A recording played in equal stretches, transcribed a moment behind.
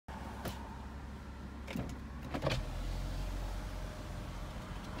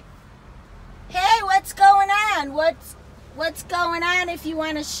what's going on if you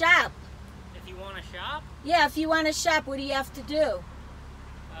want to shop? If you want to shop? Yeah, if you want to shop, what do you have to do?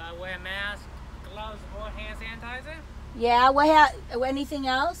 Wear a mask, gloves, or hand sanitizer. Yeah, anything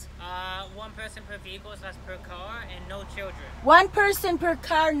else? One person per vehicle, so that's per car, and no children. One person per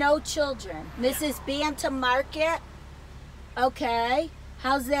car, no children. This is Bantam Market. Okay,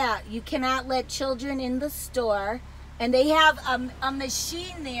 how's that? You cannot let children in the store. And they have a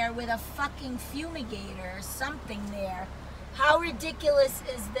machine there with a fucking fumigator or something there. How ridiculous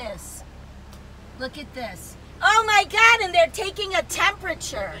is this? Look at this. Oh my God, and they're taking a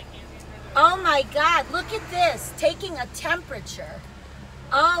temperature. Oh my God, look at this, taking a temperature.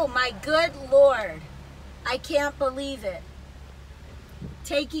 Oh my good Lord. I can't believe it.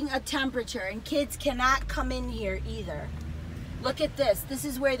 Taking a temperature, and kids cannot come in here either. Look at this. This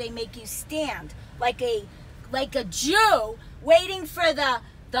is where they make you stand like a Jew waiting for the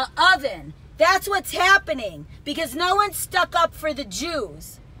oven. That's what's happening because no one stuck up for the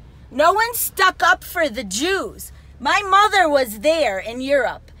Jews. No one stuck up for the Jews. My mother was there in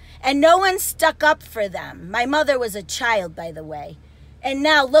Europe and no one stuck up for them. My mother was a child, by the way. And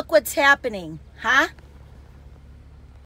now look what's happening, huh?